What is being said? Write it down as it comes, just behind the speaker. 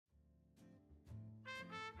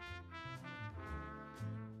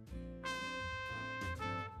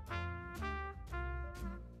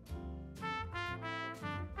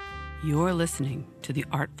You're listening to The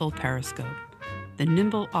Artful Periscope, the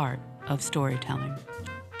nimble art of storytelling,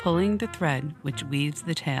 pulling the thread which weaves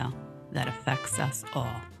the tale that affects us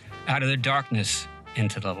all. Out of the darkness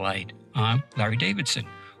into the light. I'm Larry Davidson.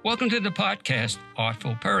 Welcome to the podcast,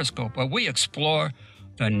 Artful Periscope, where we explore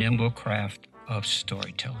the nimble craft of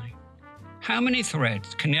storytelling. How many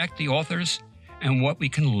threads connect the authors and what we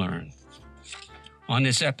can learn? On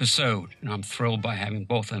this episode, and I'm thrilled by having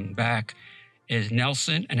both of them back, is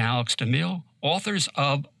Nelson and Alex DeMille, authors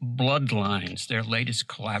of Bloodlines, their latest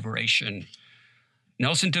collaboration.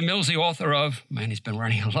 Nelson DeMille is the author of, he's been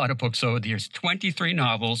writing a lot of books over the years, 23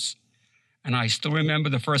 novels, and I still remember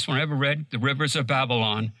the first one I ever read, The Rivers of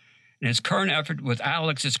Babylon, and his current effort with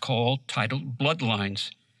Alex is titled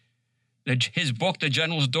Bloodlines. His book, The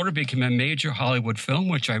General's Daughter, became a major Hollywood film,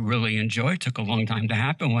 which I really enjoyed. It took a long time to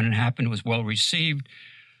happen. When it happened, it was well received.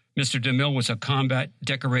 Mr. DeMille was a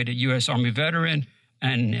combat-decorated U.S. Army veteran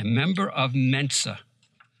and a member of Mensa.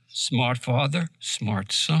 Smart father,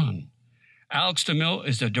 smart son. Alex DeMille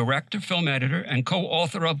is the director, film editor, and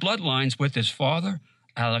co-author of Bloodlines with his father.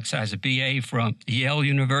 Alex has a B.A. from Yale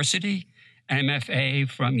University, MFA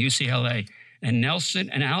from UCLA. And Nelson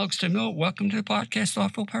and Alex DeMille, welcome to the podcast,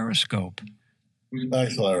 Artful Periscope.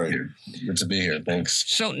 Thanks, Larry. Good to be here. Thanks.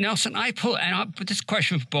 So, Nelson, I'll put this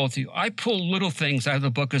question for both of you. I pull little things out of the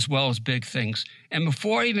book as well as big things. And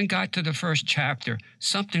before I even got to the first chapter,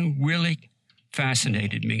 something really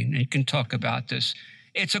fascinated me, and you can talk about this.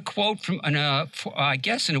 It's a quote from, I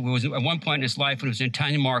guess it was at one point in his life, it was an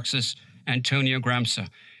Italian Marxist, Antonio Gramsci.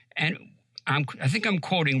 And I think I'm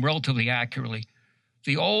quoting relatively accurately.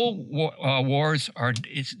 The old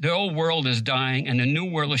the old world is dying and the new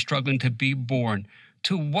world is struggling to be born.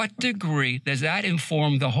 To what degree does that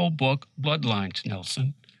inform the whole book, Bloodlines,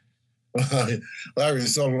 Nelson? Larry, you're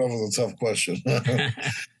starting off with a tough question.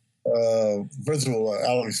 First of all,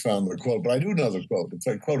 Alex found the quote, but I do know the quote.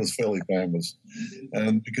 The quote is fairly famous,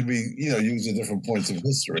 and it could be, used at different points of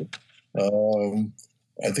history.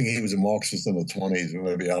 I think he was a Marxist in the 20s, or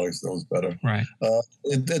maybe Alex knows better. Right.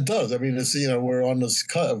 It does. I mean, it's, we're on this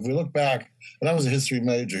cut. If we look back, and I was a history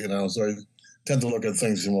major, so I tend to look at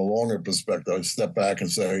things from a longer perspective. I step back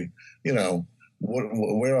and say,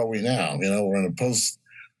 where are we now? We're in a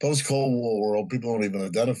post-Cold War world. People don't even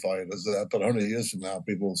identify it as that. But 100 years from now,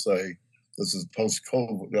 people will say this is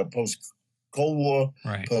post-Cold War,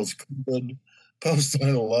 right. Post-COVID,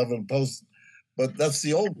 post-9/11, But that's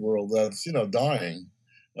the old world that's, dying.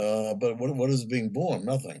 But what is being born?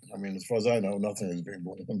 Nothing. I mean, as far as I know, nothing is being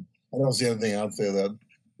born. I don't see anything out there that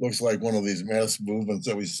looks like one of these mass movements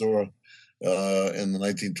that we saw in the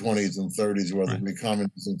 1920s and 30s, whether it be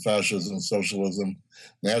communism, fascism, socialism,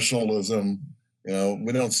 nationalism.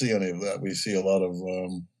 We don't see any of that. We see a lot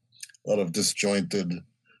of disjointed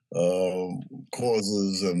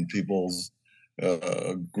causes and people's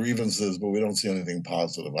grievances, but we don't see anything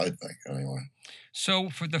positive, I think, anyway. So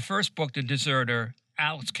for the first book, The Deserter,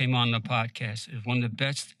 Alex came on the podcast. It was one of the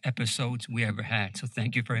best episodes we ever had. So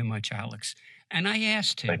thank you very much, Alex. And I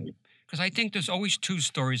asked him, because I think there's always two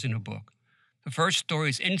stories in a book. The first story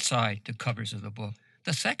is inside the covers of the book.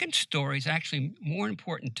 The second story is actually more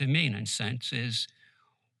important to me in a sense, is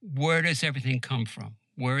where does everything come from?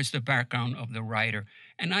 Where is the background of the writer?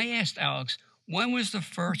 And I asked Alex, when was the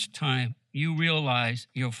first time you realized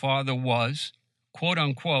your father was, quote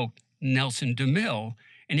unquote, Nelson DeMille?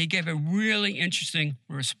 And he gave a really interesting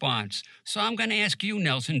response. So I'm going to ask you,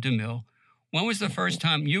 Nelson DeMille, when was the first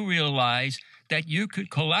time you realized that you could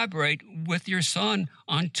collaborate with your son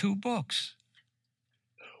on two books?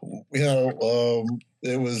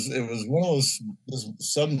 It was one of those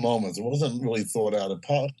sudden moments. It wasn't really thought out.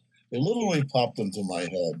 It literally popped into my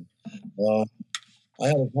head. I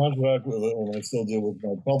had a contract with it, and I still do, with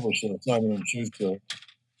my publisher, Simon & Schuster,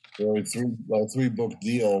 for a three-book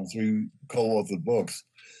deal, 3 co-authored books.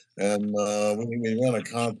 And we ran a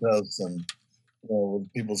contest, and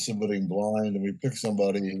with people submitting blind, and we picked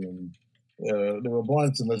somebody, and there were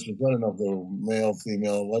blind submissions. I don't know if they were male,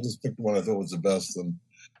 female. I just picked the one I thought was the best, and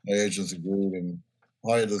my agents agreed and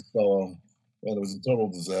hired this fellow, and it was a total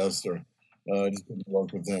disaster. I just couldn't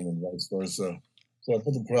work with him, and vice versa. So I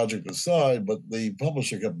put the project aside, but the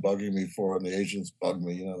publisher kept bugging me for it, and the agents bugged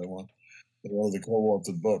me. They wanted the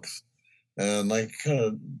co-authored books. And I kind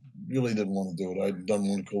of really didn't want to do it. I'd done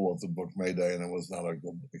one co-authored book, Mayday, and it was not a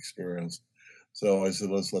good experience. So I said,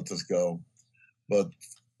 let's let this go. But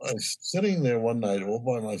I was sitting there one night all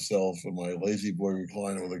by myself in my lazy boy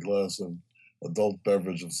recliner with a glass of adult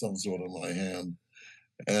beverage of some sort in my hand.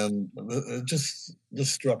 And it just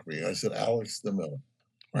struck me. I said, Alex DeMille.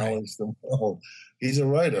 Right. Alex DeMille. He's a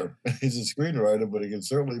writer. He's a screenwriter, but he can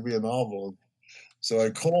certainly be a novelist. So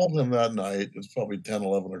I called him that night. It was probably 10,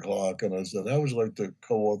 11 o'clock. And I said, how would you like to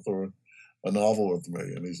co-author a novel with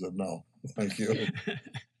me? And he said, no, thank you.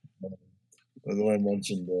 And then I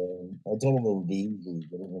mentioned, I told him it would be easy,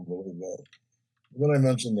 but I didn't believe that. And then I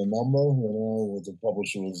mentioned the number, what the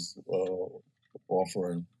publisher was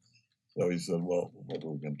offering. So he said, well, maybe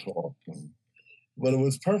we can talk. But it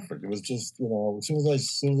was perfect. It was just, as soon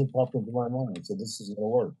as it popped into my mind, I said, this is going to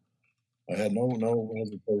work. I had no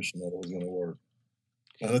hesitation that it was going to work.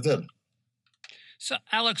 And it did. So,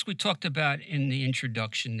 Alex, we talked about in the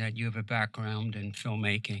introduction that you have a background in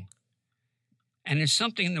filmmaking. And there's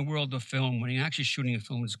something in the world of film, when you're actually shooting a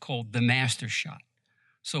film, it's called the master shot.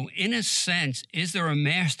 So in a sense, is there a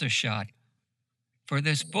master shot for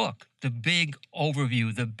this book? The big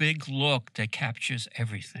overview, the big look that captures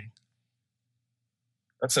everything?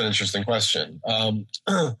 That's an interesting question. I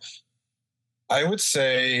would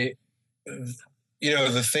say, the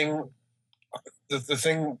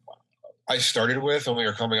thing I started with when we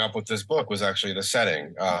were coming up with this book was actually the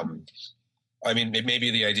setting.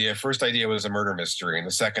 Maybe the first idea was a murder mystery. And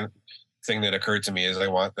the second thing that occurred to me is I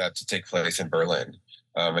want that to take place in Berlin.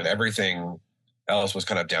 And everything else was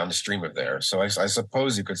kind of downstream of there. So I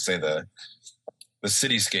suppose you could say the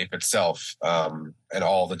cityscape itself, and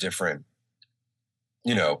all the different,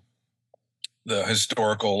 the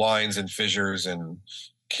historical lines and fissures and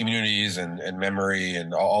communities and memory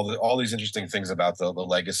and all these interesting things about the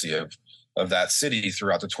legacy of that city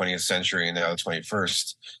throughout the 20th century and now the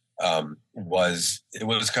 21st. Was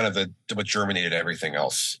kind of what germinated everything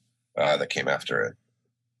else that came after it.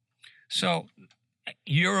 So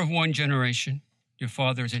you're of one generation. Your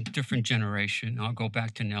father's a different generation. I'll go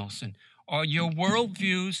back to Nelson. Are your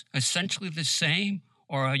worldviews essentially the same,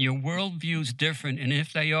 or are your worldviews different? And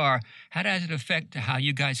if they are, how does it affect how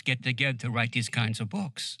you guys get together to write these kinds of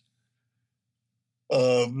books?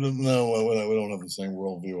 No, we don't have the same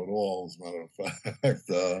worldview at all, as a matter of fact.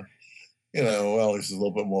 Alex is a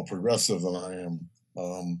little bit more progressive than I am.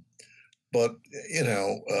 But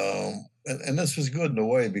this was good in a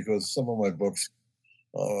way because some of my books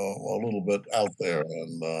are a little bit out there,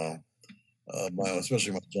 and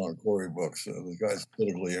especially my John Corey books. The guy's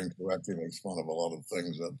politically incorrect. He makes fun of a lot of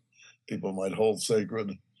things that people might hold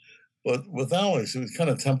sacred. But with Alex, we kind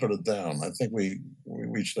of tempered it down. I think we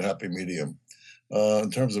reached a happy medium.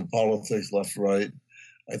 In terms of politics, left, right,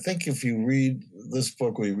 I think if you read this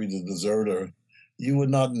book or you read The Deserter, you would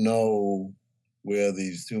not know where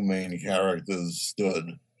these two main characters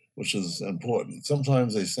stood, which is important.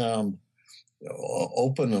 Sometimes they sound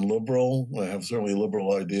open and liberal. They have certainly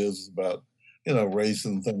liberal ideas about, race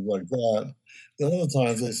and things like that. Then other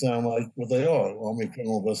times they sound like what they are, Army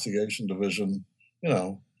Criminal Investigation Division,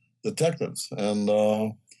 detectives. And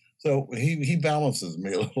so he balances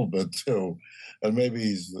me a little bit too. And maybe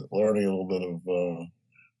he's learning a little bit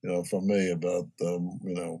of, from me about,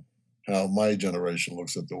 how my generation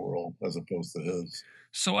looks at the world as opposed to his.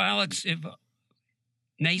 So, Alex, if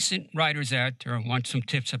nascent writers out there want some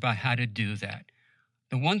tips about how to do that,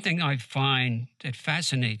 the one thing I find that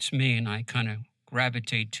fascinates me and I kind of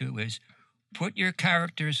gravitate to is put your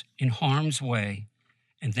characters in harm's way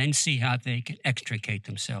and then see how they can extricate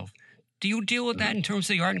themselves. Do you deal with that in terms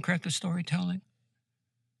of the art and craft of storytelling?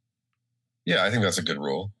 Yeah, I think that's a good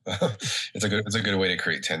rule. It's a good way to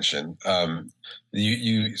create tension.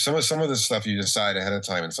 You some of this stuff you decide ahead of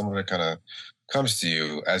time, and some of it kind of comes to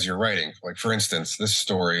you as you're writing. Like, for instance, this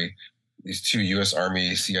story, these two U.S.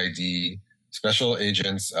 Army CID special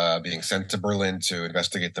agents being sent to Berlin to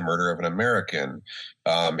investigate the murder of an American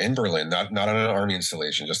in Berlin, not on an army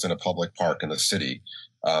installation, just in a public park in the city.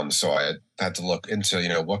 So I had to look into,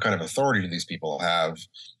 what kind of authority do these people have?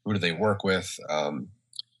 Who do they work with?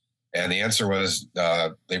 And the answer was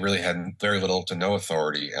they really had very little to no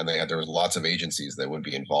authority, and there was lots of agencies that would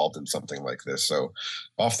be involved in something like this. So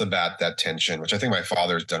off the bat, that tension, which I think my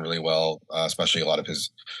father's done really well, especially a lot of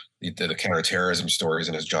the counterterrorism stories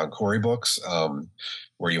in his John Corey books,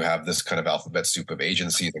 where you have this kind of alphabet soup of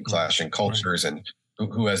agencies and clashing cultures and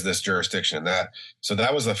who has this jurisdiction and that. So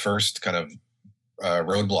that was the first kind of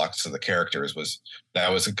roadblocks to the characters.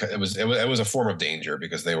 It was a form of danger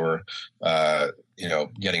because they were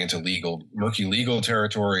getting into murky legal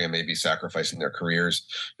territory and maybe sacrificing their careers.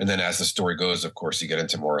 And then as the story goes, of course, you get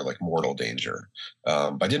into more like mortal danger.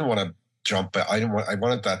 But I didn't want to jump. I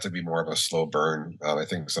wanted that to be more of a slow burn. I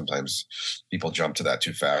think sometimes people jump to that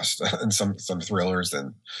too fast in some thrillers.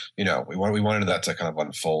 And we wanted that to kind of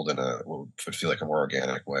unfold in what would feel like a more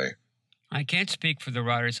organic way. I can't speak for the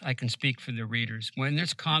writers. I can speak for the readers. When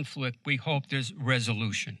there's conflict, we hope there's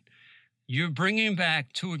resolution. You're bringing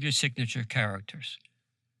back two of your signature characters,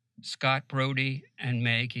 Scott Brody and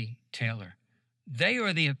Maggie Taylor. they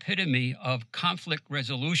are the epitome of conflict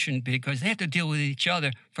resolution because they have to deal with each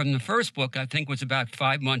other. From the first book, I think was about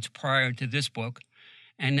 5 months prior to this book,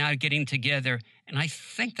 and now getting together. And I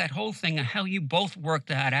think that whole thing of how you both work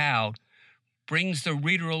that out brings the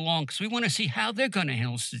reader along, because we want to see how they're going to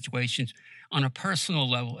handle situations on a personal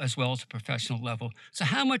level as well as a professional level. So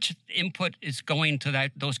how much input is going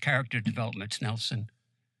to those character developments, Nelson?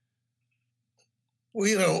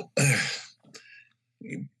 Well,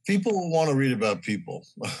 people want to read about people.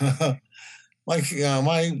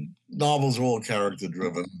 My novels are all character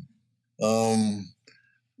driven. A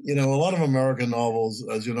lot of American novels,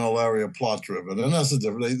 as you know, Larry, are plot driven, and that's the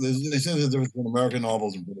difference. They say the difference between American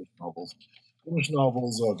novels and British novels. British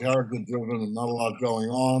novels are character driven and not a lot going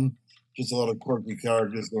on, just a lot of quirky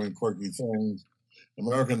characters doing quirky things.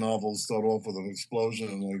 American novels start off with an explosion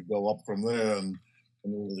and they go up from there, and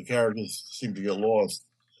the characters seem to get lost.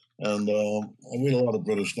 And I read a lot of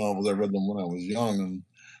British novels. I read them when I was young, and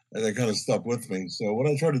they kind of stuck with me. So what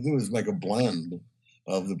I try to do is make a blend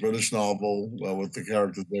of the British novel with the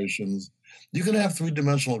characterizations. You can have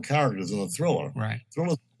three-dimensional characters in a thriller. Right.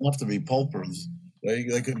 Thrillers don't have to be pulpers.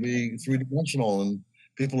 They could be three-dimensional, and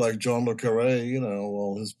people like John le Carré,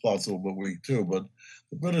 well, his plot's a little bit weak too, but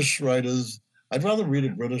the British writers, I'd rather read a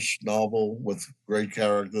British novel with great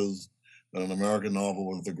characters than an American novel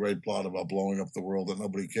with a great plot about blowing up the world that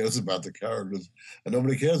nobody cares about the characters, and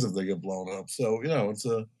nobody cares if they get blown up. So,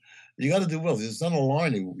 you got to do both. It's not a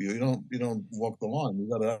line. You don't walk the line. You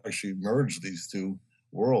got to actually merge these two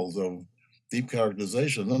worlds of deep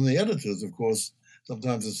characterization. And the editors, of course,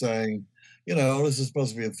 sometimes are saying, this is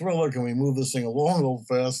supposed to be a thriller. Can we move this thing along a little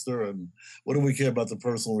faster? And what do we care about the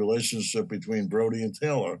personal relationship between Brody and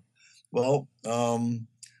Taylor? Well,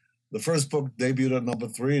 the first book debuted at number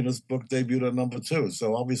 3, and this book debuted at number 2.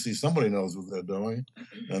 So obviously somebody knows what they're doing,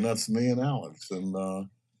 and that's me and Alex. And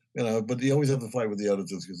but you always have to fight with the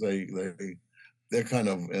editors because they're kind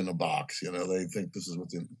of in a box. They think this is what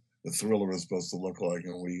the thriller is supposed to look like,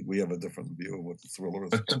 and we have a different view of what the thriller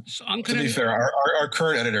is. To be fair, our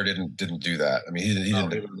current editor didn't do that. I mean, he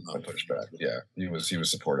didn't push back. Yeah, he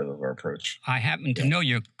was supportive of our approach. I happen to know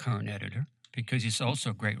your current editor because he's also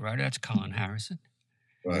a great writer. That's Colin Harrison.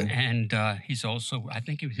 Right. And he's also, I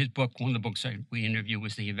think his book, one of the books we interviewed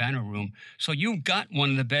was The Havana Room. So you've got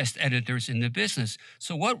one of the best editors in the business.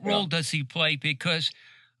 So what role does he play? Because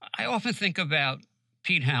I often think about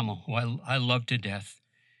Pete Hamill, who I love to death.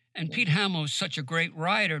 And Pete Hamill is such a great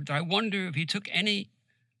writer that I wonder if he took any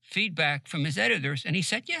feedback from his editors. And he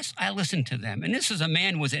said, yes, I listened to them. And this is a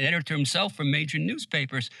man who was an editor himself for major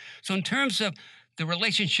newspapers. So in terms of the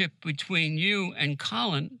relationship between you and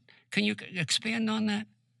Colin, can you expand on that?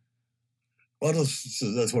 Well,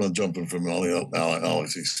 that's what I'm jumping from. I'll let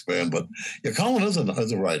Alex expand. But yeah, Colin is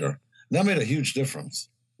a writer. And that made a huge difference.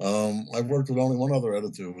 I've worked with only one other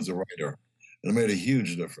editor who was a writer, and it made a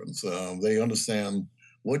huge difference. They understand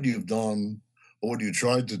what you've done, or what you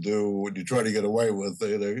tried to do, what you try to get away with.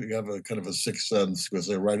 They have a kind of a sixth sense because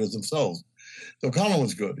they're writers themselves. So Colin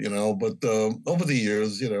was good, But over the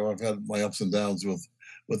years, I've had my ups and downs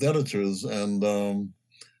with editors, and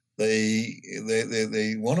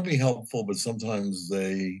they want to be helpful, but sometimes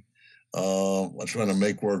they are trying to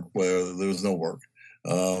make work where there's no work.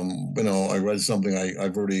 I read something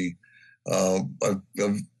I've already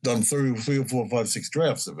I've done 3 or 4, 5, 6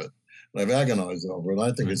 drafts of it, and I've agonized over it. And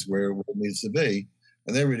I think it's where it needs to be.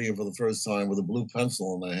 And they're reading it for the first time with a blue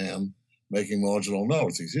pencil in their hand, making marginal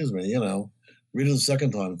notes. Excuse me, read it the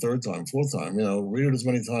second time, third time, fourth time. Read it as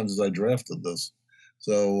many times as I drafted this.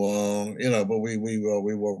 So, but we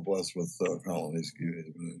were blessed with Colin. He's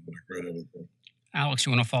been a great editor. Alex,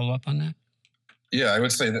 you want to follow up on that? Yeah, I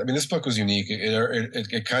would say that, this book was unique.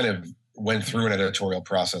 It kind of went through an editorial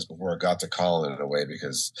process before it got to Colin in a way,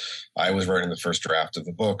 because I was writing the first draft of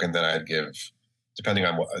the book, and then I'd give, depending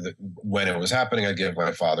on when it was happening, I'd give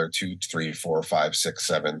my father 2, 3, 4, 5, 6,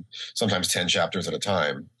 7, sometimes 10 chapters at a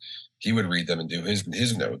time. He would read them and do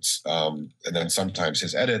his notes, and then sometimes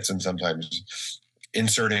his edits, and sometimes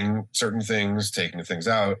inserting certain things, taking things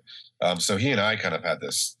out. So he and I kind of had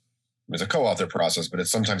this, it was a co-author process, but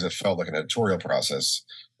sometimes it felt like an editorial process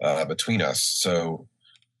between us. So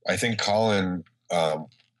I think Colin,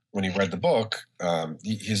 when he read the book,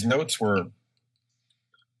 his notes were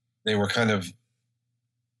kind of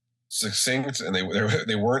succinct, and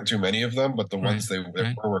they weren't too many of them, but the ones they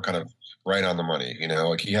were kind of right on the money.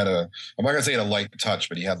 Like he had I'm not gonna say he had a light touch,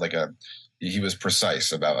 but he had he was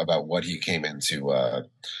precise about what he came in to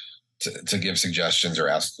give suggestions or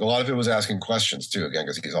ask. A lot of it was asking questions too, again,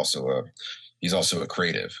 because he's also a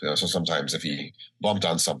creative. So sometimes if he bumped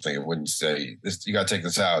on something, it wouldn't say, "This, you got to take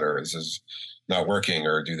this out," or "This is not working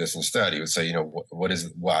or do this instead. He would say,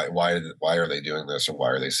 why are they doing this, or why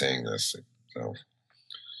are they saying this? So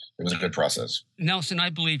it was a good process. Nelson, I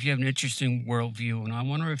believe you have an interesting worldview, and I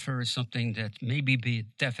want to refer to something that maybe be a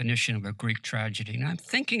definition of a Greek tragedy. And I'm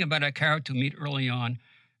thinking about a character we meet early on,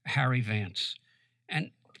 Harry Vance.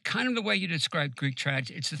 And kind of the way you describe Greek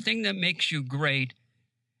tragedy, it's the thing that makes you great,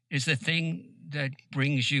 is the thing that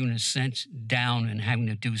brings you, in a sense, down and having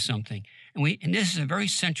to do something. And this is a very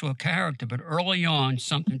central character, but early on,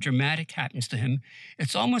 something dramatic happens to him.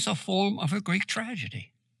 It's almost a form of a Greek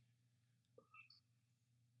tragedy.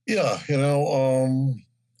 Yeah, when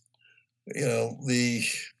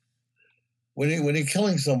you're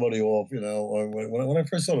killing somebody off, when I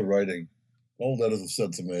first started writing, old editor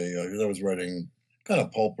said to me, because I was writing kind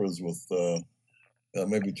of pulpers with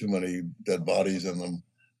maybe too many dead bodies in them.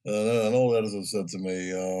 An old editor said to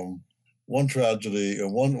me, one tragedy,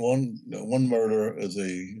 one murder is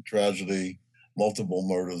a tragedy, multiple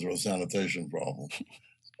murders are a sanitation problem.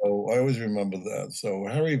 So I always remember that. So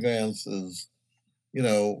Harry Vance is, and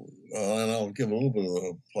I'll give a little bit of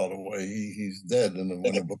the plot away. He's dead, and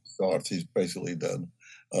when the book starts, he's basically dead.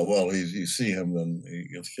 You see him, then he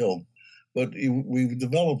gets killed. But we've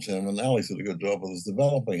developed him, and Alex did a good job of this,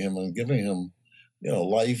 developing him and giving him,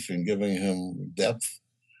 life and giving him depth.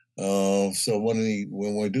 So when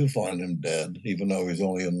we do find him dead, even though he's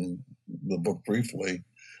only in the book briefly,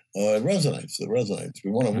 it resonates.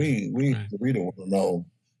 We the reader want to know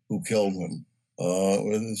who killed him.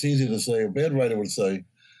 It's easy to say. A bad writer would say,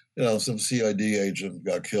 some CID agent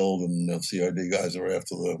got killed, and the CID guys are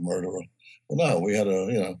after the murderer. Well, no, we had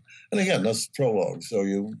and again, that's prologue. So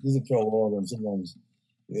you do the prologue, and sometimes,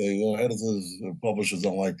 editors, publishers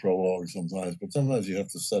don't like prologue sometimes, but sometimes you have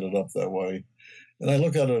to set it up that way. And I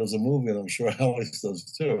look at it as a movie, and I'm sure Alex does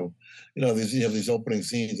too. You have these opening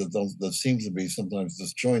scenes that seem to be sometimes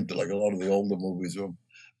disjointed, like a lot of the older movies were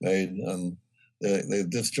made, and they're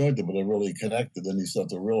disjointed, but they're really connected. Then you start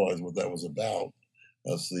to realize what that was about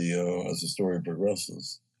as the story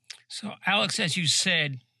progresses. So, Alex, as you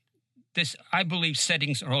said, I believe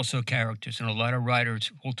settings are also characters, and a lot of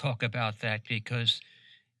writers will talk about that because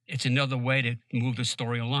it's another way to move the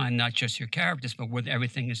story along, not just your characters, but where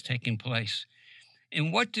everything is taking place.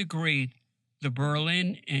 In what degree the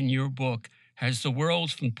Berlin in your book has the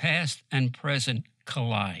worlds from past and present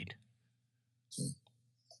collide?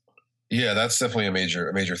 Yeah, that's definitely a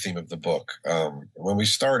major theme of the book. When we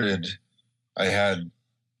started, I had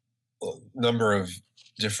a number of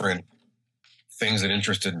different things that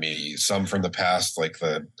interested me, some from the past, like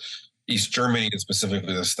the East Germany, and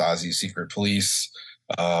specifically the Stasi secret police,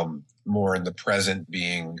 more in the present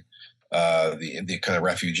being the kind of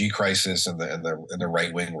refugee crisis and the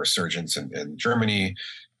right-wing resurgence in Germany.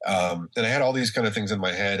 And I had all these kind of things in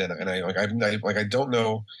my head, and I don't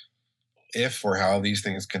know if or how these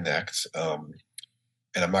things connect.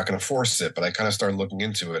 And I'm not going to force it, but I kind of started looking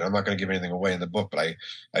into it. I'm not going to give anything away in the book, but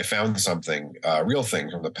I found something, real thing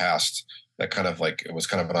from the past that kind of it was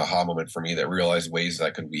kind of an aha moment for me that realized ways that I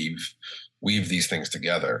could weave these things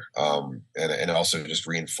together. And also just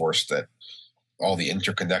reinforced that all the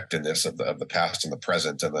interconnectedness of the past and the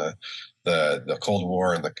present, and the Cold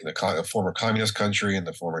War, and the former communist country, and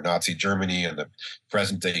the former Nazi Germany, and the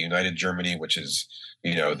present day United Germany, which is,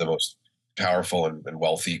 the most powerful and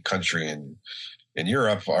wealthy country in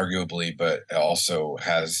Europe, arguably, but also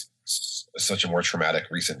has such a more traumatic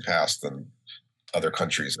recent past than other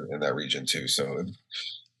countries in that region too. So,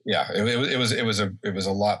 yeah, it was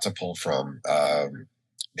a lot to pull from,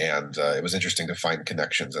 and it was interesting to find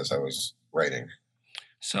connections as I was writing.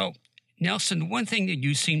 So, Nelson, one thing that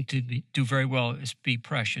you seem to do very well is be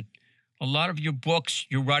prescient. A lot of your books,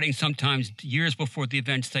 you're writing sometimes years before the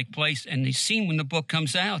events take place, and they seem, when the book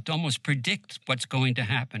comes out, to almost predict what's going to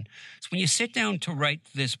happen. So when you sit down to write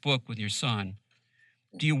this book with your son,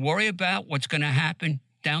 do you worry about what's going to happen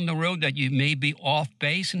down the road, that you may be off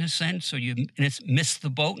base in a sense, or you missed the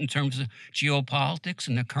boat in terms of geopolitics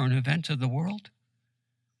and the current events of the world?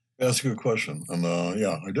 That's a good question. And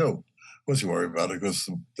yeah, I do. Of course you worry about it, because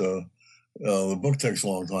the book takes a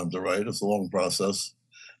long time to write. It's a long process.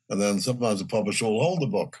 And then sometimes the publisher will hold the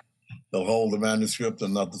book. They'll hold the manuscript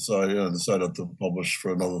and not decide to publish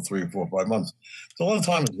for another 3, 4, 5 months. So a lot of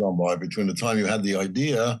time has gone by between the time you had the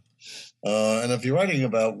idea, and if you're writing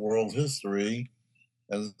about world history,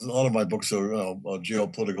 and a lot of my books are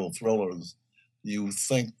geopolitical thrillers, you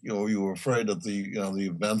think you're afraid that the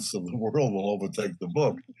events of the world will overtake the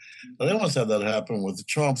book. And I almost had that happen with the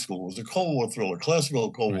Charm School. It was a Cold War thriller,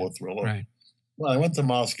 classical Cold War thriller. Right. Well, I went to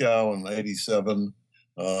Moscow in '87.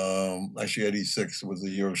 Actually, '86 was the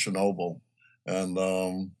year of Chernobyl. And,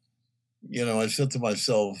 I said to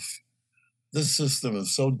myself, this system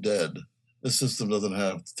is so dead. This system doesn't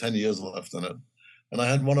have 10 years left in it. And I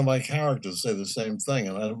had one of my characters say the same thing.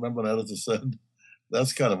 And I remember an editor said,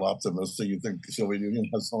 that's kind of optimistic. You think the Soviet Union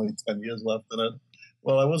has only 10 years left in it?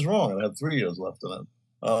 Well, I was wrong. It had 3 years left in it.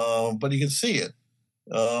 But you can see it.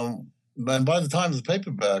 And by the time the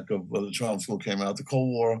paperback of the Charm School came out, the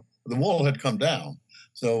wall had come down.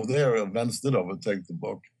 So their events did overtake the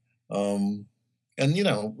book. And,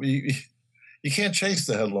 you can't chase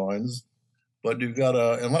the headlines, but you've got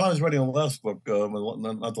to. And when I was writing the last book,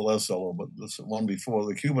 not the last solo, but this one before,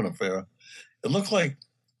 the Cuban affair, it looked like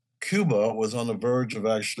Cuba was on the verge of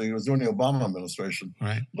actually, it was during the Obama administration.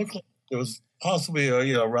 Right. It looked like there was possibly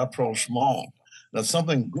a rapprochement, that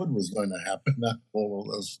something good was going to happen out of all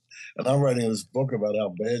of this. And I'm writing this book about how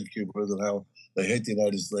bad Cuba is and how they hate the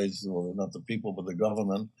United States, well, not the people, but the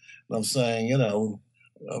government. And I'm saying,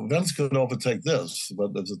 events could overtake this,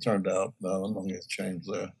 but as it turned out, no, nothing has changed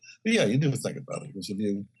there. But yeah, you do think about it, because if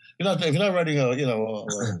you're not writing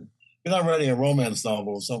you're not writing a romance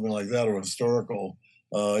novel or something like that, or historical.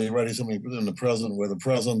 You're writing something in the present, where the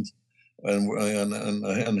present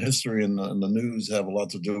and history and the news have a lot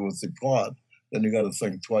to do with the plot. Then you got to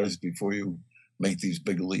think twice before you make these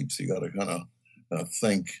big leaps. You got to kind of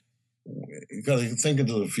think. You got to think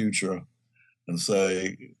into the future and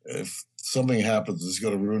say, if something happens, it's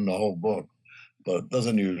going to ruin the whole book. But it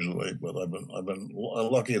doesn't usually. But I've been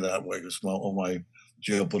lucky that way, because all my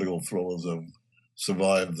geopolitical thrillers have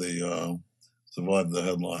survived the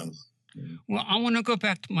headlines. Well, I want to go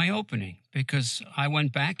back to my opening, because I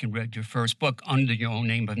went back and read your first book under your own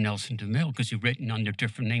name of Nelson DeMille, because you've written under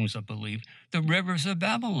different names, I believe. The Rivers of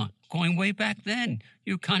Babylon, going way back then.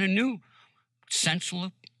 You kind of knew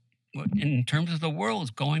central in terms of the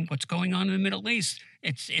world, what's going on in the Middle East.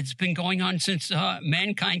 It's been going on since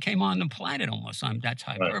mankind came on the planet almost. That's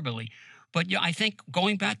hyperbole. Right. But I think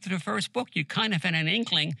going back to the first book, you kind of had an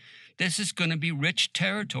inkling this is going to be rich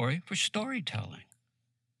territory for storytelling.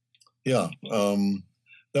 Yeah,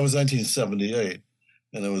 that was 1978,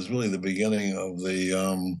 and it was really the beginning of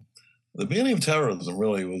the beginning of terrorism.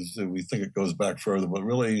 Really, we think it goes back further, but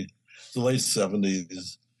really, the late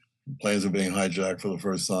 70s, planes were being hijacked for the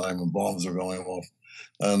first time, and bombs were going off,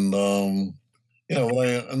 and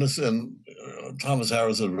Thomas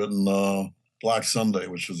Harris had written Black Sunday,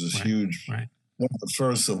 which was this huge, one of the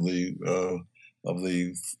first of the what do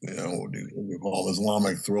you call them,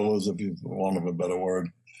 Islamic thrillers, if you want of a better word.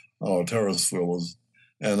 Terrorist thrillers,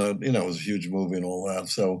 and it was a huge movie and all that.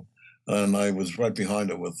 So, and I was right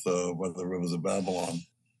behind it with The Rivers of Babylon.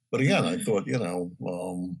 But again, I thought,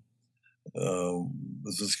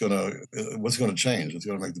 what's going to change? It's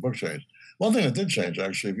going to make the book change. One thing that did change,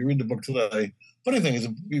 actually, if you read the book today, funny thing is,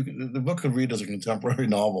 the book could read as a contemporary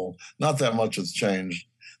novel. Not that much has changed.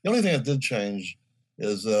 The only thing that did change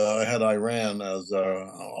is I had Iran as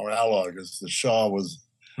our ally, because the Shah was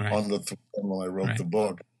on the throne when I wrote the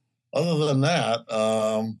book. Other than that,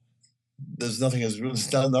 there's nothing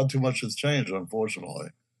not too much has changed,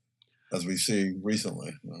 unfortunately, as we see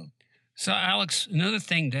recently. So, Alex, another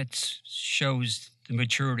thing that shows the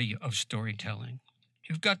maturity of storytelling,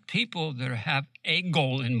 you've got people that have a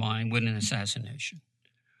goal in mind with an assassination,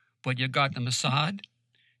 but you've got the Mossad,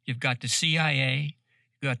 you've got the CIA,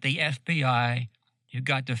 you've got the FBI, you've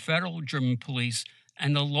got the federal German police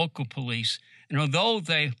and the local police, and although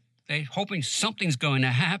they're hoping something's going to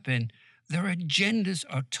happen, their agendas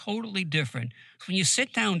are totally different. So when you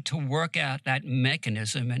sit down to work out that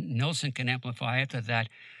mechanism, and Nelson can amplify it to that,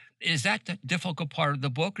 is that the difficult part of the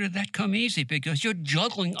book, or did that come easy? Because you're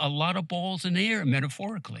juggling a lot of balls in the air,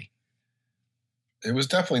 metaphorically. It was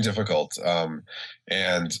definitely difficult.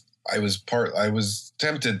 And I was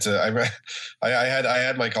tempted to, I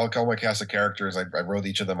had my cast of characters. I wrote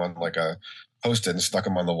each of them on like a Post-it and stuck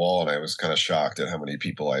them on the wall, and I was kind of shocked at how many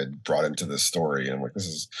people I had brought into this story. And I'm like,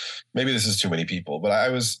 maybe this is too many people. But I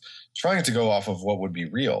was trying to go off of what would be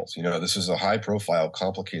real. This is a high-profile,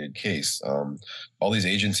 complicated case. All these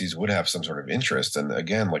agencies would have some sort of interest. And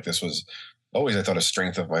again, like, this was always, I thought, a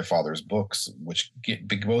strength of my father's books, which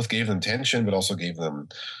both gave them tension, but also gave them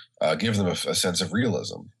a sense of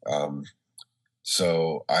realism.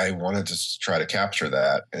 So I wanted to try to capture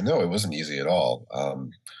that. And no, it wasn't easy at all.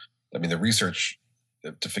 The research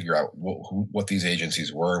to figure out what these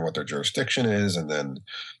agencies were and what their jurisdiction is, and then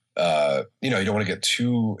you don't want to get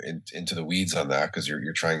too into the weeds on that, because you're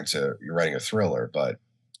writing a thriller. But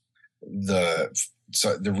the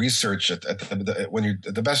research when you're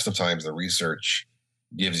at the best of times, the research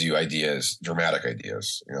gives you ideas, dramatic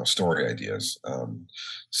ideas, story ideas.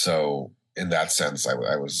 So in that sense,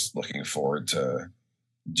 I was looking forward to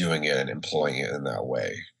doing it and employing it in that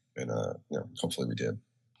way, and hopefully we did.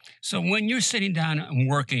 So when you're sitting down and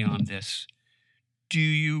working on this, do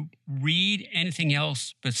you read anything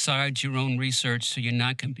else besides your own research so you're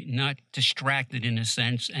not distracted in a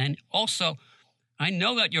sense? And also, I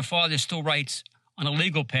know that your father still writes on a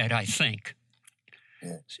legal pad, I think.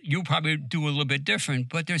 Yeah. You probably do a little bit different,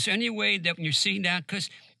 but there's any way that when you're sitting down, because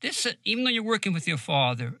this, even though you're working with your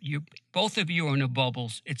father, both of you are in the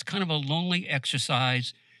bubbles. It's kind of a lonely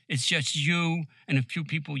exercise. It's just you and a few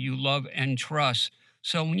people you love and trust.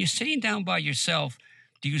 So when you're sitting down by yourself,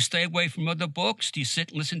 do you stay away from other books? Do you sit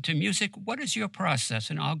and listen to music? What is your process?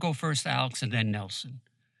 And I'll go first, Alex, and then Nelson.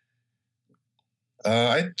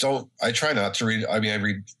 I try not to read. I mean, I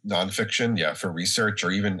read nonfiction, for research,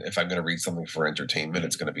 or even if I'm going to read something for entertainment,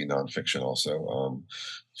 it's going to be nonfiction also. I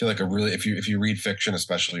feel like if you read fiction,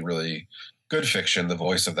 especially really good fiction, the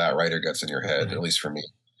voice of that writer gets in your head, Right. At least for me.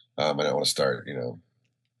 I don't want to start,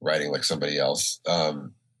 writing like somebody else.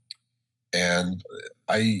 And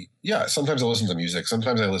sometimes I listen to music.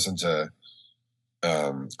 Sometimes I listen to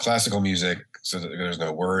classical music, so that there's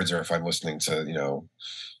no words, or if I'm listening to,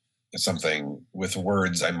 something with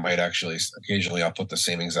words, I might actually occasionally I'll put the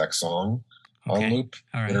same exact song on loop,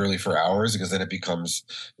 literally for hours, because then it becomes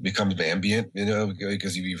ambient,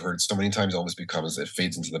 because you've heard so many times, it almost becomes, it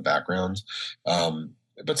fades into the background.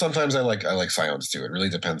 But sometimes I like silence too. It really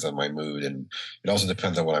depends on my mood, and it also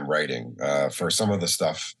depends on what I'm writing. For some of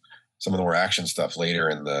the more action stuff later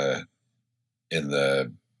in the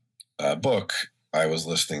book, I was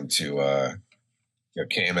listening to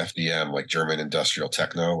KMFDM, like German industrial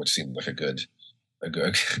techno, which seemed like a good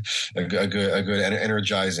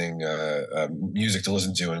energizing music to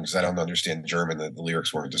listen to. And because I don't understand German, the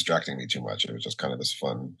lyrics weren't distracting me too much. It was just kind of this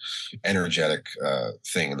fun, energetic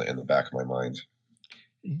thing in the back of my mind.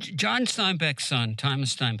 John Steinbeck's son,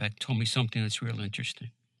 Thomas Steinbeck, told me something that's real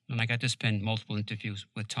interesting. And I got to spend multiple interviews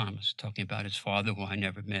with Thomas talking about his father, who I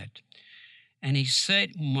never met. And he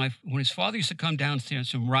said when his father used to come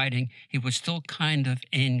downstairs from writing, he was still kind of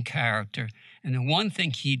in character. And the one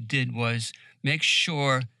thing he did was make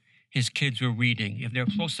sure his kids were reading. If they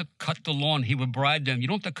were supposed to cut the lawn, he would bribe them. You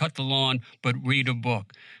don't have to cut the lawn, but read a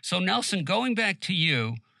book. So Nelson, going back to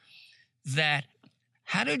you,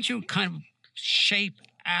 how did you kind of shape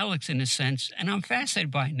Alex in a sense? And I'm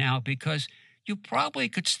fascinated by it now because you probably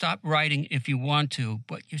could stop writing if you want to,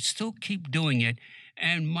 but you still keep doing it.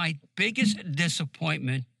 And my biggest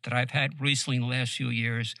disappointment that I've had recently in the last few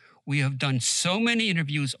years, we have done so many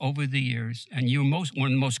interviews over the years, and you're one of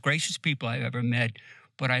the most gracious people I've ever met,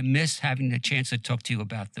 but I miss having the chance to talk to you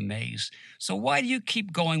about the maze. So why do you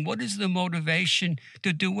keep going? What is the motivation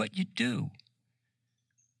to do what you do?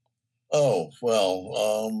 Oh,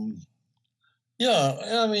 well,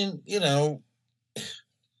 I mean,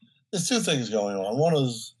 there's two things going on. One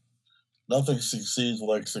is nothing succeeds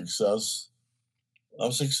like success.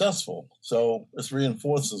 I'm successful, so this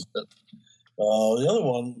reinforces it.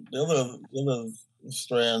 The other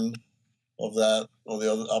strand of that, or the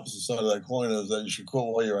other opposite side of that coin, is that you should quit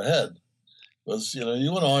while you're ahead. Because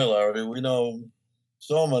you and I, Larry, we know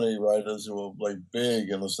so many writers who were like big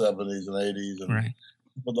in the 70s and 80s, and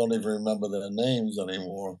people don't even remember their names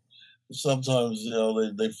anymore. Sometimes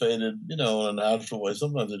they faded, in a natural way.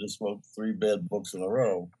 Sometimes they just wrote 3 bad books in a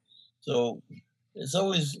row. So it's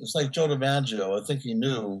like Joe DiMaggio. I think he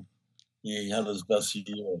knew he had his best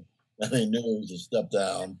year, and he knew he was to step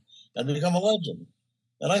down and become a legend.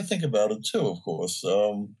 And I think about it too, of course.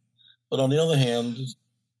 But on the other hand,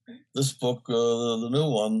 this book, the new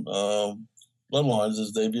one, Bloodlines,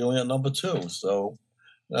 is debuting at number 2. So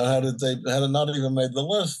had it not even made the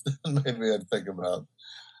list, maybe I'd think about,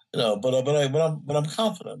 but I'm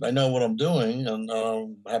confident. I know what I'm doing, and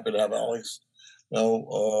I'm happy to have Alex,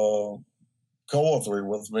 co-authoring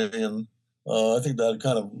with me, and I think that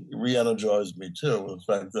kind of re-energized me too. The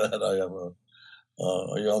fact that I have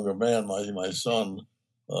a younger man, my son,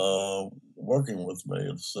 working with me,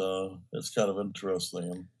 it's kind of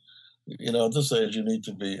interesting. And at this age, you need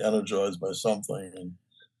to be energized by something. And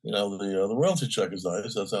the royalty check is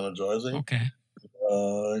nice. That's energizing. Okay.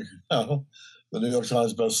 The New York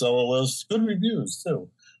Times bestseller list, good reviews too.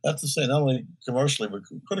 I have to say, not only commercially but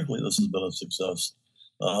critically, this has been a success.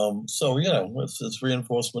 So it's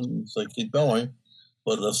reinforcement. It's like keep going,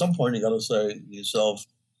 but at some point you got to say to yourself,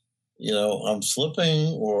 I'm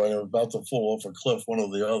slipping or I'm about to fall off a cliff, one or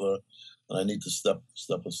the other, and I need to step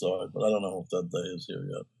aside. But I don't know if that day is here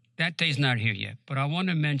yet. That day's not here yet. But I want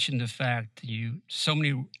to mention the fact so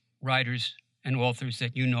many writers and authors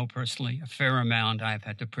that you know personally, a fair amount I've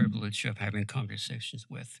had the privilege of having conversations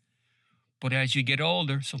with. But as you get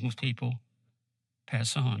older, some people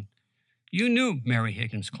pass on. You knew Mary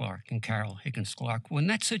Higgins Clark and Carol Higgins Clark when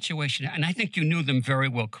that situation, and I think you knew them very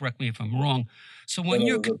well. Correct me if I'm wrong. So when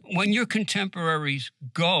your contemporaries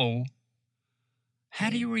go, how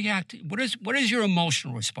do you react? What is your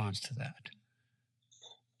emotional response to that?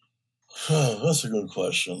 That's a good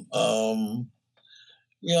question. And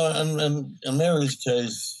in Mary's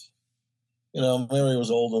case, Mary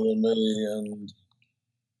was older than me,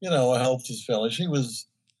 and I helped his family. She was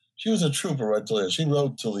a trooper right till the end. She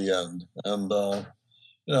rode till the end, and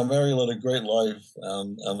Mary led a great life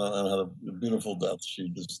and had a beautiful death. She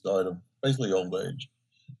just died of basically old age.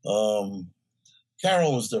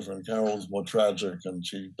 Carol was different. Carol was more tragic, and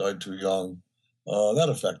she died too young. That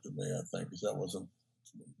affected me, I think, because that wasn't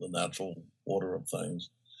the natural order of things.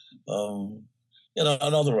 And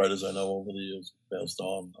other writers I know over the years passed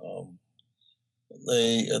on.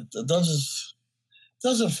 It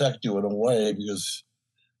does affect you in a way because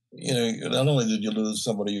not only did you lose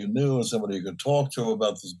somebody you knew and somebody you could talk to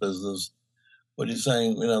about this business, but you're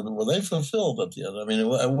saying, were they fulfilled at the end? I mean,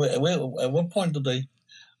 at what point are they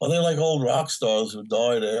like old rock stars who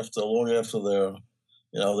died long after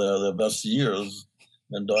their best years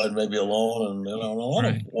and died maybe alone? And a lot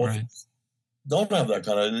of authors don't have that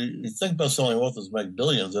kind of. You think best-selling authors make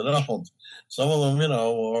billions? They don't. Some of them,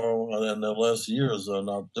 are in their last years are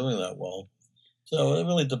not doing that well. So it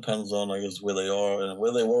really depends on, I guess, where they are and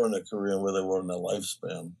where they were in their career and where they were in their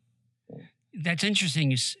lifespan. That's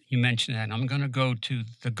interesting you mentioned that. I'm going to go to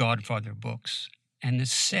the Godfather books. And the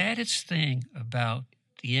saddest thing about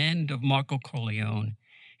the end of Marco Corleone,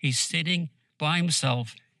 he's sitting by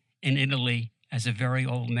himself in Italy as a very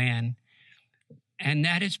old man. And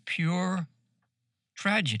that is pure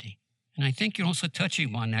tragedy. And I think you're also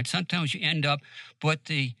touching on that. Sometimes you end up, but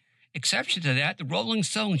the exception to that, the Rolling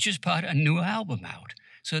Stones just put a new album out.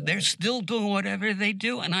 So they're still doing whatever they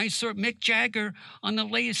do. And I saw Mick Jagger on the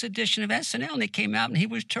latest edition of SNL, and they came out, and he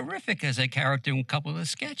was terrific as a character in a couple of the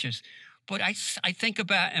sketches. But I think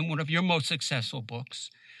about, in one of your most successful books,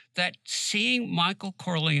 that seeing Michael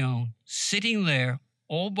Corleone sitting there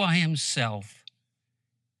all by himself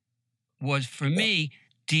was, for me,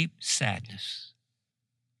 deep sadness.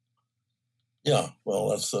 Yeah,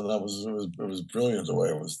 well, it was brilliant the way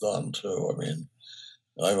it was done too. I mean,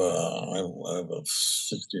 I have a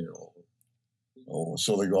 16-year-old who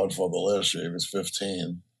saw The Godfather last year. He was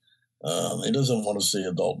 15. He doesn't want to see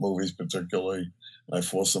adult movies particularly. I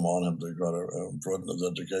force him on him to try to broaden his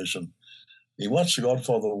education. He watched The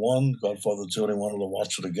Godfather 1, Godfather 2, and he wanted to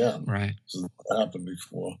watch it again. Right. This happened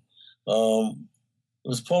before. It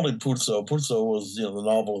was probably Puzo. Puzo was, the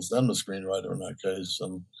novelist and the screenwriter in that case,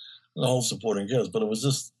 and the whole supporting cast. But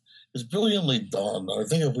it's brilliantly done. I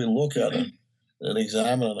think if we look at it and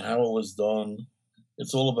examine how it was done,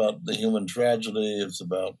 it's all about the human tragedy. It's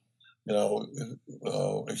about,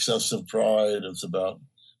 excessive pride. It's about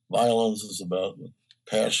violence. It's about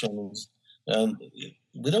passions. And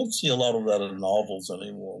we don't see a lot of that in novels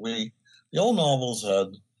anymore. The old novels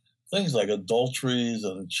had things like adulteries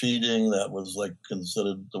and cheating that was like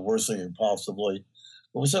considered the worst thing possibly.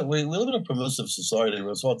 But we live in a permissive society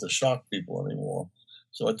where it's hard to shock people anymore.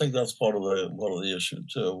 So I think that's part of the issue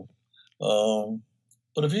too.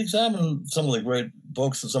 But if you examine some of the great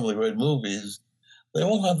books and some of the great movies, they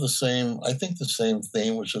all have the same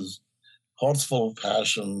theme, which is hearts full of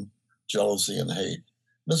passion, jealousy, and hate.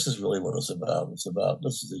 This is really what it's about. This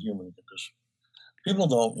is the human condition. People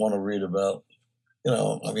don't want to read about,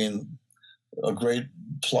 a great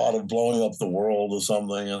plot of blowing up the world or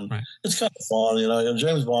something, and It's kind of fun.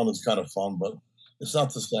 James Bond is kind of fun, but it's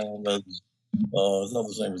not the same as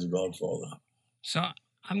The Godfather. So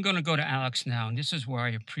I'm going to go to Alex now, and this is where I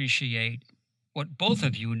appreciate what both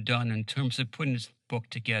of you have done in terms of putting this book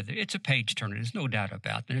together. It's a page turner, there's no doubt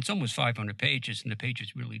about that. It's almost 500 pages, and the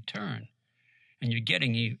pages really turn. And you're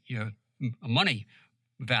getting your money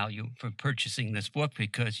value for purchasing this book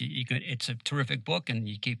because it's a terrific book, and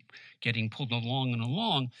you keep getting pulled along and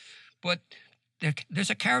along. But there's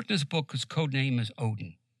a character in this book whose code name is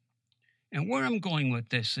Odin. And where I'm going with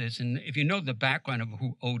this is, and if you know the background of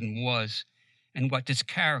who Odin was and what this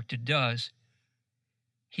character does,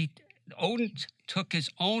 Odin took his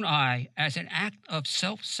own eye as an act of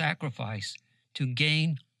self-sacrifice to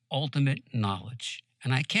gain ultimate knowledge.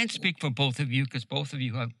 And I can't speak for both of you because both of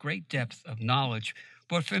you have great depth of knowledge.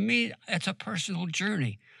 But for me, it's a personal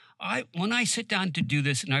journey. When I sit down to do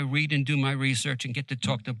this and I read and do my research and get to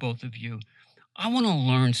talk to both of you, I want to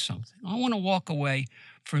learn something. I want to walk away,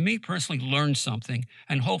 for me personally, learn something.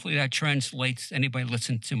 And hopefully that translates to anybody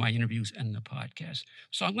listening to my interviews and the podcast.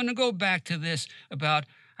 So I'm going to go back to this about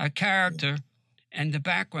a character and the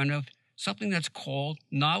background of something that's called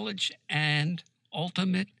knowledge and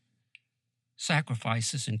ultimate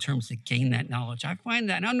sacrifices in terms of gain that knowledge. I find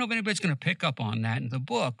that, and I don't know if anybody's going to pick up on that in the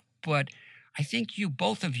book, but I think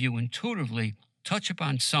both of you intuitively touch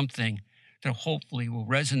upon something that hopefully will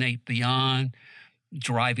resonate beyond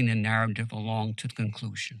driving the narrative along to the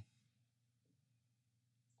conclusion.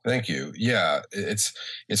 Thank you. Yeah, it's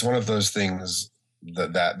one of those things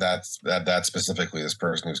that specifically, this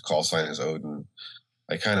person whose call sign is Odin,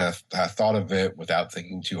 I kind of thought of it without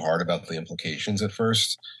thinking too hard about the implications at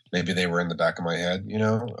first. Maybe they were in the back of my head,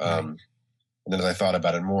 and then as I thought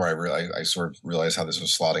about it more, I sort of realized how this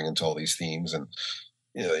was slotting into all these themes. And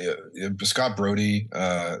Scott Brody,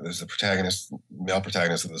 there's the male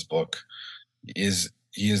protagonist of this book, he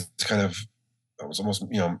is kind of, I was almost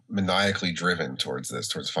maniacally driven towards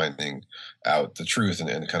finding out the truth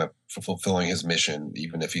and kind of fulfilling his mission,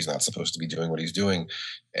 even if he's not supposed to be doing what he's doing.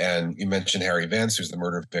 And you mentioned Harry Vance, who's the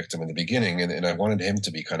murder victim in the beginning, and I wanted him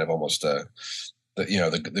to be kind of almost the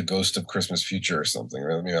ghost of Christmas Future or something.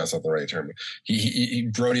 Maybe that's not the right term.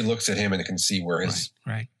 Brody looks at him and can see where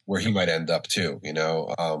where he might end up too.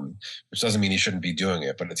 Which doesn't mean he shouldn't be doing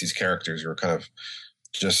it, but it's these characters who are kind of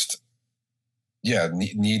just. Yeah,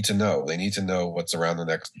 need to know. They need to know what's around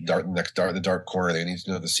the dark corner. They need to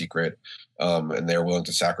know the secret, and they're willing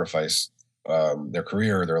to sacrifice their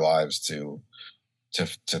career, their lives to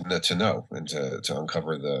know and to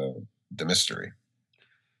uncover the mystery.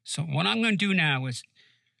 So what I'm going to do now is,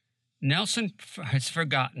 Nelson has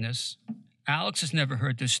forgotten this. Alex has never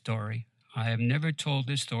heard this story. I have never told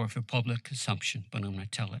this story for public consumption, but I'm going to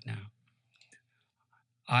tell it now.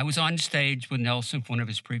 I was on stage with Nelson for one of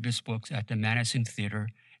his previous books at the Madison Theater,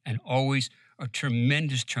 and always a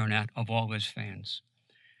tremendous turnout of all his fans.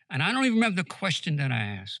 And I don't even remember the question that I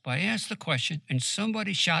asked, but I asked the question, and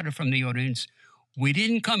somebody shouted from the audience, "We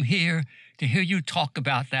didn't come here to hear you talk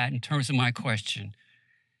about that in terms of my question."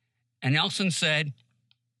 And Nelson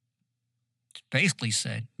basically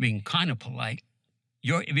said, being kind of polite,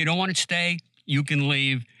 if you don't want to stay, you can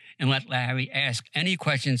leave, and let Larry ask any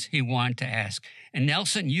questions he wanted to ask. And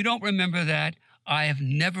Nelson, you don't remember that. I have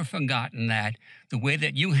never forgotten that, the way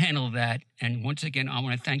that you handled that. And once again, I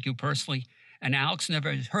want to thank you personally. And Alex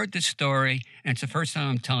never has heard this story, and it's the first time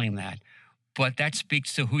I'm telling that. But that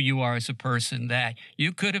speaks to who you are as a person, that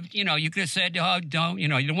you could have, said, oh, don't, you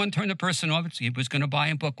don't want to turn the person off. He was going to buy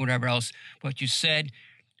a book, whatever else. But you said,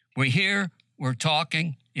 we're here, we're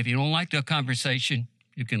talking. If you don't like the conversation,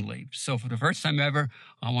 you can leave. So for the first time ever,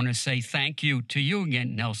 I want to say thank you to you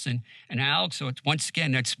again, Nelson. And Alex, so once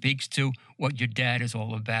again, that speaks to what your dad is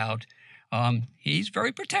all about. He's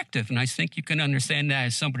very protective, and I think you can understand that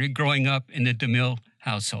as somebody growing up in the DeMille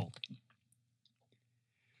household.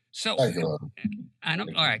 So, all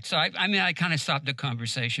right. So, I kind of stopped the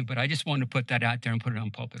conversation, but I just wanted to put that out there and put it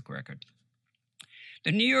on public record.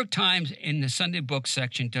 The New York Times in the Sunday book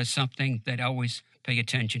section does something that I always pay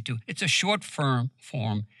attention to. It's a short form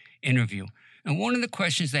interview. And one of the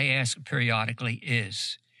questions they ask periodically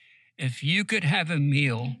is, if you could have a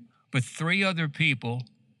meal with 3 other people,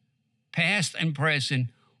 past and present,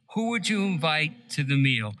 who would you invite to the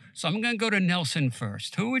meal? So I'm going to go to Nelson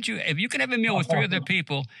first. If you could have a meal with 3 other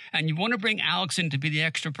people and you want to bring Alex in to be the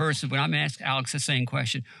extra person, but I'm asking Alex the same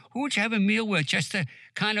question, who would you have a meal with just to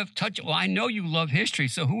kind of touch? Well, I know you love history,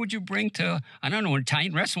 so who would you bring to, I don't know, an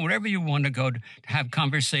Italian restaurant, wherever you want to go to have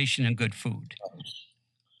conversation and good food?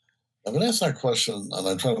 I've been asked that question, and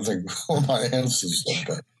I'm trying to think what my answers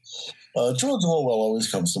are. George Orwell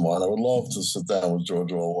always comes to mind. I would love to sit down with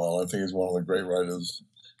George Orwell. I think he's one of the great writers in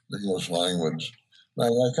the English language. I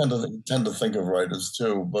kind of tend to think of writers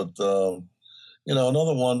too, but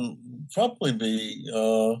another one probably be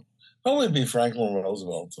Franklin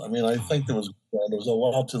Roosevelt. I think there was a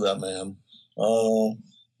lot to that man.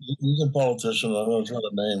 He's a politician. I'm going to try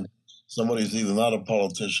to name somebody who's either not a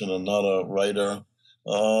politician or not a writer.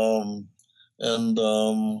 I'm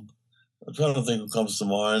trying to think who comes to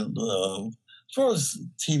mind. As far as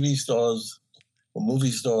TV stars or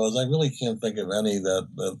movie stars, I really can't think of any that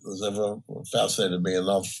has ever fascinated me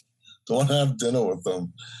enough to want to have dinner with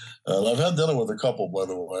them. And I've had dinner with a couple, by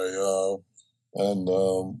the way, and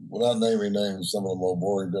without naming names, some of the more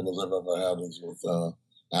boring dinners I've ever had is with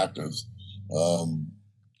actors. So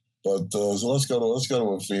let's go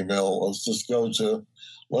to a female.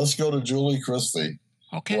 Let's go to Julie Christie.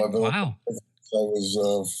 Okay. Wow. I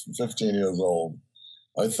was 15 years old.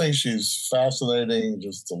 I think she's fascinating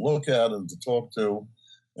just to look at and to talk to,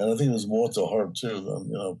 and I think there's more to her too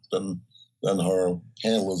than her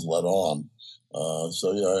handlers let on. I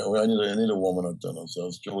need a woman at dinner. So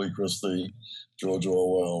it's Julie Christie, George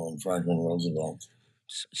Orwell, and Franklin Roosevelt.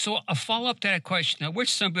 So a follow-up to that question. I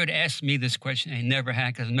wish somebody had asked me this question. I never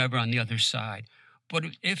had because I'm never on the other side. But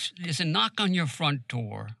if there's a knock on your front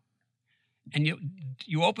door and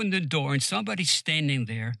you open the door and somebody's standing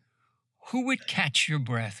there, who would catch your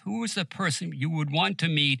breath? Who is the person you would want to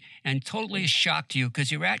meet and totally shocked you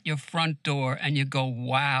because you're at your front door and you go,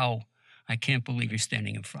 wow, I can't believe you're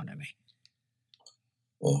standing in front of me?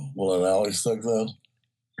 Well, will Alex take that?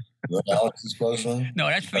 Is that Alex's question? No,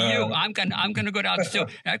 that's for you. I'm gonna go down too.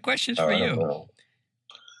 That question's for you. Know.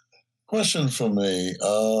 Question for me.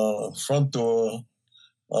 Front door.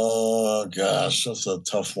 Gosh, that's a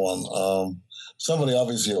tough one. Somebody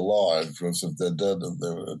obviously alive, because if they're dead, they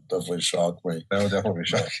would definitely shock me. That would definitely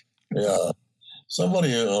shock. Yeah.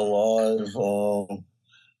 Somebody alive,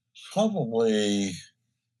 probably,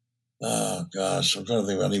 oh gosh, I'm trying to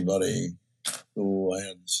think of anybody who I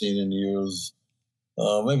hadn't seen in years.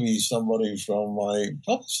 Maybe somebody from my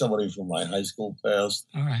high school past.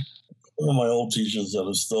 All right. One of my old teachers that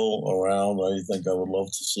are still around. I think I would love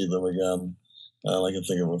to see them again. And I can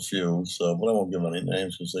think of a few. So, but I won't give any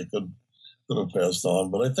names because they could have passed on.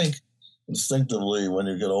 But I think instinctively, when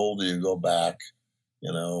you get older, you go back, to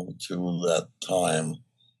that time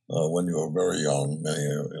when you were very young,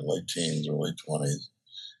 late teens, early 20s.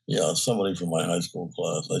 Yeah, somebody from my high school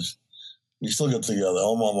class. We still get together.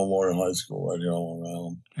 Elmont Memorial High School, right here on Long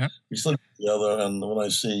Island. Yep. We still get together, and when I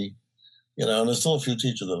see, and there's still a few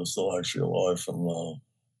teachers that are still actually alive from,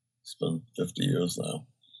 it's been 50 years now.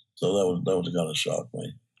 So that would kind of shock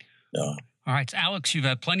me. Yeah. All right, so Alex, you've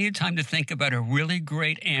had plenty of time to think about a really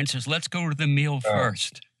great answers. Let's go to DeMille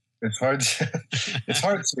first. It's hard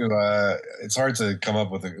to come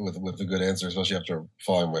up with a good answer, especially after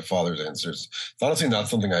following my father's answers. It's honestly not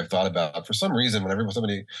something I've thought about. For some reason, whenever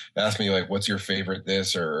somebody asks me like, "What's your favorite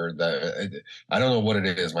this or that?" I don't know what it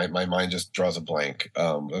is. My mind just draws a blank.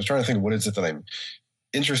 I was trying to think, what is it that I'm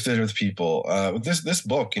interested with people? With this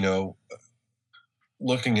book,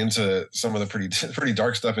 looking into some of the pretty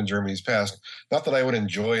dark stuff in Germany's past. Not that I would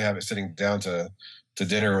enjoy sitting down to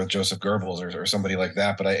dinner with Joseph Goebbels or somebody like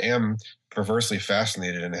that, but I am perversely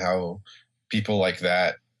fascinated in how people like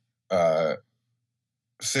that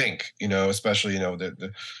think. Especially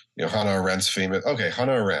the Hannah Arendt's famous. Okay,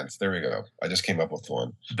 Hannah Arendt. There we go. I just came up with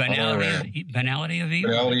one. Banality of Evil. Banality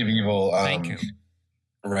of Evil. Thank you.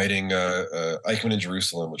 Writing Eichmann in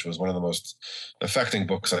Jerusalem, which was one of the most affecting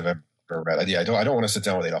books I've ever read. I don't want to sit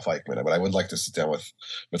down with Adolf Eichmann, but I would like to sit down with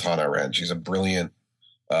Hannah Arendt. She's a brilliant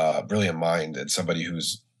mind, and somebody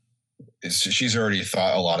she's already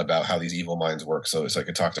thought a lot about how these evil minds work. So I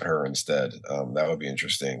could talk to her instead. That would be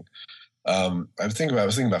interesting. I was thinking about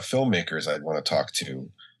filmmakers I'd want to talk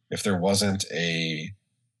to. If there wasn't a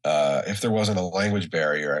language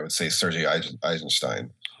barrier, I would say Sergei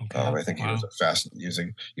Eisenstein. Okay. I think he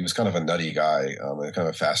was kind of a nutty guy, and kind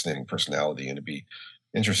of a fascinating personality, and it'd be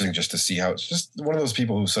interesting just to see how it's just one of those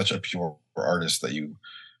people who's such a pure artist that you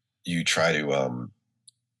try to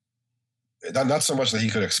not so much that he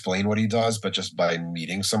could explain what he does, but just by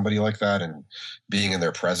meeting somebody like that and being in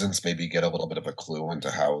their presence, maybe get a little bit of a clue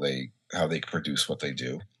into how they produce what they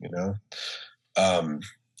do, and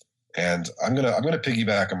I'm gonna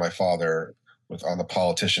piggyback on my father on the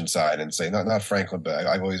politician side and say not Franklin, but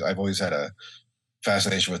I've always had a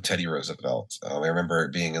fascination with Teddy Roosevelt. I remember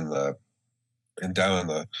being down in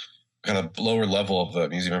the kind of lower level of the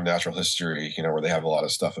Museum of Natural History, where they have a lot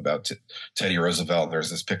of stuff about Teddy Roosevelt. And there's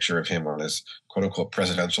this picture of him on his quote unquote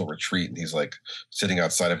presidential retreat. And he's like sitting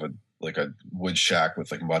outside of a wood shack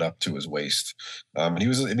with like mud up to his waist. And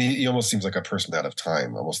he almost seems like a person out of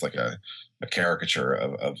time, almost like a caricature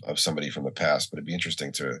of somebody from the past. But it'd be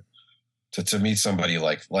interesting to meet somebody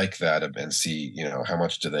like that and see, how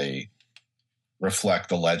much do they reflect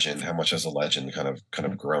the legend? How much has the legend kind of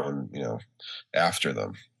grown, after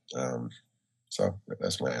them? So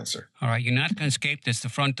that's my answer. All right, you're not going to escape this. The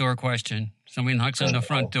front door question. Somebody knocks on the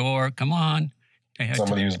front door. Come on.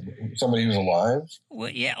 Somebody who's alive. Well,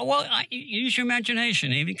 yeah. Well, use your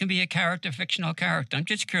imagination. It can be a fictional character. I'm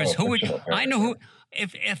just curious. Who would I know? Who,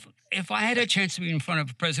 if I had a chance to be in front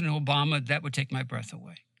of President Obama, that would take my breath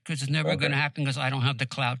away. Because it's never going to happen because I don't have the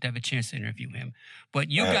clout to have a chance to interview him. But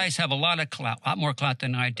you guys have a lot of clout, a lot more clout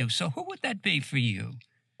than I do. So who would that be for you?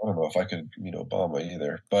 I don't know if I could meet Obama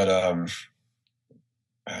either, but I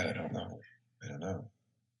don't know.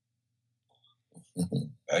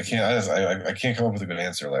 I can't come up with a good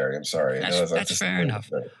answer, Larry. I'm sorry. That's fair enough.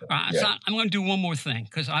 So I'm going to do one more thing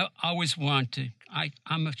because I always want to.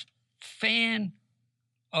 I'm a fan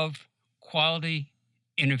of quality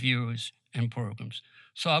interviewers and programs.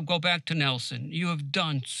 So I'll go back to Nelson. You have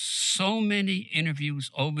done so many interviews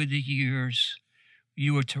over the years.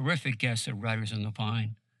 You were terrific guests at Writers on the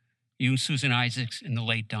Vine. you, Susan Isaacs, and the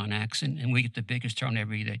late Don Axon, and we get the biggest turn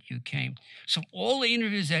ever that you came. So all the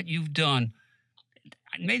interviews that you've done,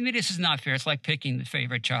 maybe this is not fair. It's like picking the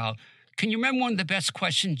favorite child. Can you remember one of the best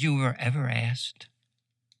questions you were ever asked?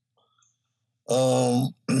 I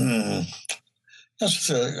guess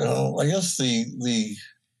the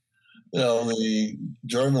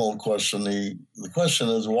journal question. The question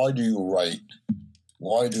is, why do you write?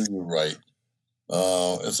 Why do you write?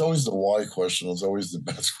 It's always the why question. It's always the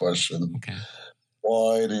best question. Okay.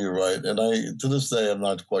 Why do you write? And to this day, I'm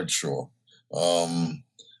not quite sure.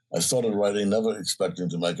 I started writing, never expecting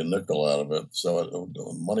to make a nickel out of it. So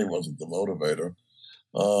money wasn't the motivator.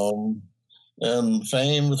 And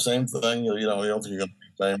fame, the same thing. You don't think you're going to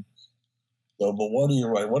be famous. So, but what do you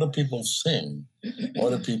write? What do people sing?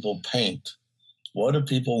 What do people paint? What do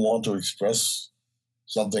people want to express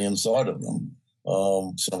something inside of them?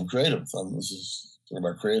 Some creative thing. This is talking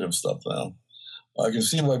about creative stuff now. I can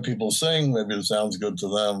see why people sing. Maybe it sounds good to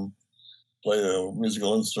them. Play a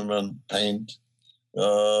musical instrument, paint,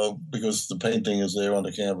 because the painting is there on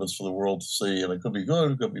the canvas for the world to see. And it could be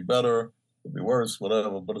good, it could be better, it could be worse,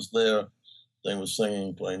 whatever, but it's there. Same with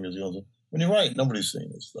singing, playing musical instruments. When you write, nobody's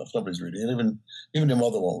seeing this stuff. Nobody's reading it. Even your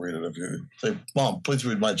mother won't read it if you say, "Mom, please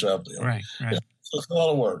read my chapter." Right. Yeah, so it's a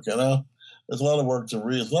lot of work, There's a lot of work to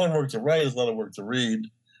read. It's a lot of work to write. It's a lot of work to read.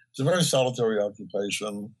 It's a very solitary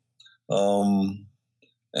occupation, and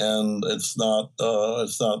it's not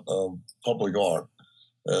public art.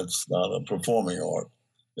 It's not a performing art.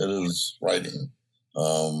 It is writing.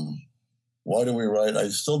 Why do we write? I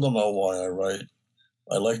still don't know why I write.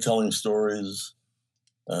 I like telling stories.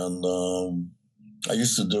 And I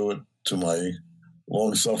used to do it to my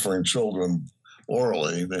long-suffering children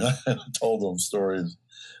orally. I told them stories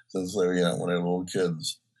since they, when they were little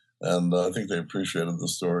kids, and I think they appreciated the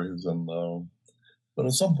stories. And but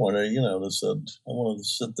at some point, they said I wanted to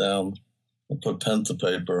sit down and put pen to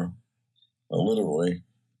paper, literally,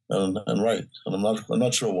 and write. And I'm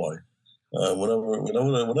not sure why.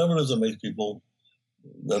 Whatever it is that makes people,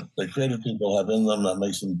 that the creative people have in them, that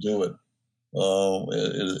makes them do it.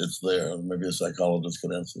 It's there. Maybe a psychologist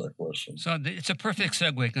could answer that question. So it's a perfect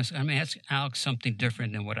segue, because I'm going to ask Alex something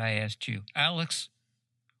different than what I asked you. Alex,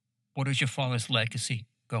 what is your father's legacy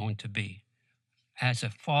going to be? As a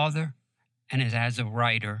father and as a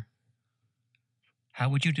writer, how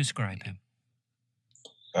would you describe him?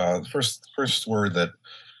 The first word that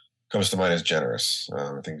comes to mind is generous.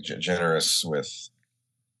 I think generous with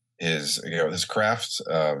his craft.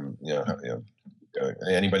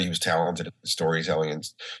 Anybody who's talented at storytelling and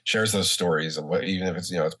shares those stories, and even if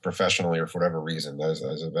it's it's professionally or for whatever reason, as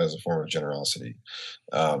a form of generosity.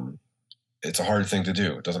 It's a hard thing to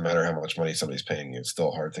do. It doesn't matter how much money somebody's paying you; it's still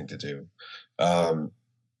a hard thing to do. And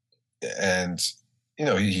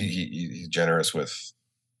he's generous with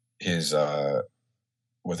his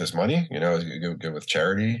money. He's good with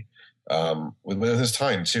charity, with his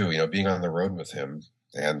time too. Being on the road with him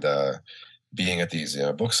and. Being at these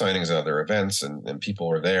book signings and other events, and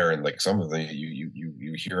people are there, and like some of them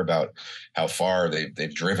you hear about how far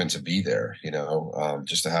they've driven to be there,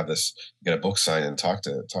 just to have get a book signed and talk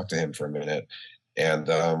to him for a minute, and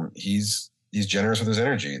he's generous with his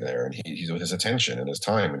energy there, and he's with his attention and his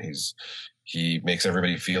time, and he makes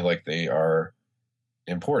everybody feel like they are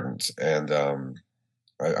important, and I'm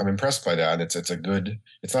impressed by that. And it's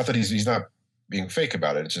not that he's not being fake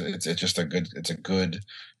about it. It's just a good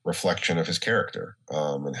reflection of his character,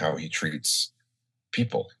 and how he treats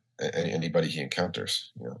people and anybody he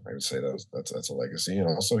encounters. I would say that's a legacy. And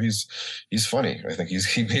also he's funny. I think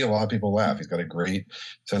he made a lot of people laugh. He's got a great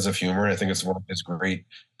sense of humor, and I think it's one of his great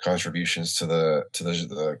contributions to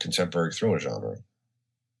the contemporary thriller genre.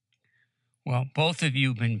 Well, both of you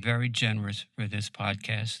have been very generous for this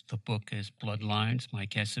podcast. The book is Bloodlines. My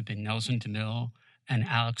guests have been Nelson DeMille and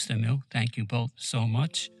Alex DeMille. Thank you both so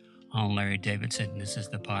much. I'm Larry Davidson. This is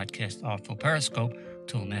the podcast Artful Periscope.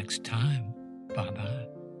 Till next time, bye-bye.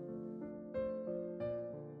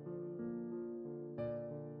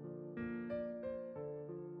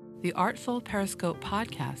 The Artful Periscope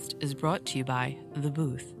podcast is brought to you by The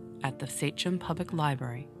Booth at the Sachem Public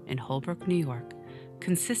Library in Holbrook, New York,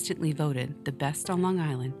 consistently voted the best on Long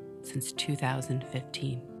Island since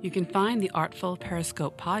 2015. You can find the Artful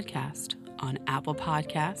Periscope podcast on Apple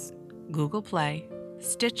Podcasts, Google Play,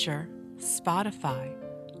 Stitcher, Spotify,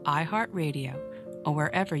 iHeartRadio, or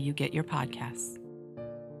wherever you get your podcasts.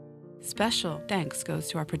 Special thanks goes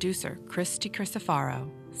to our producer, Christy Crisafaro,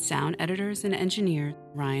 sound editors and engineer,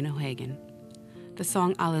 Ryan O'Hagan. The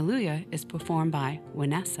song Alleluia is performed by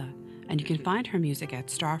Vanessa, and you can find her music at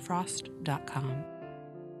starfrost.com.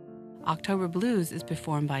 October Blues is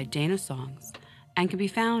performed by Dana Songs, and can be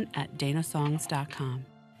found at danasongs.com.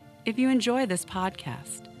 If you enjoy this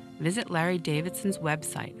podcast, visit Larry Davidson's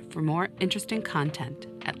website for more interesting content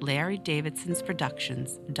at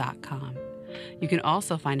larrydavidsonsproductions.com. You can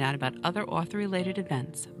also find out about other author-related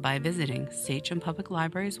events by visiting Sachem Public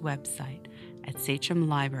Library's website at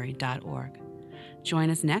sachemlibrary.org. Join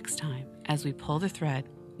us next time as we pull the thread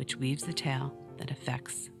which weaves the tale that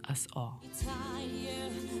affects us all.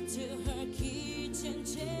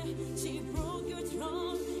 She broke your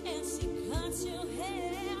throne and she cut you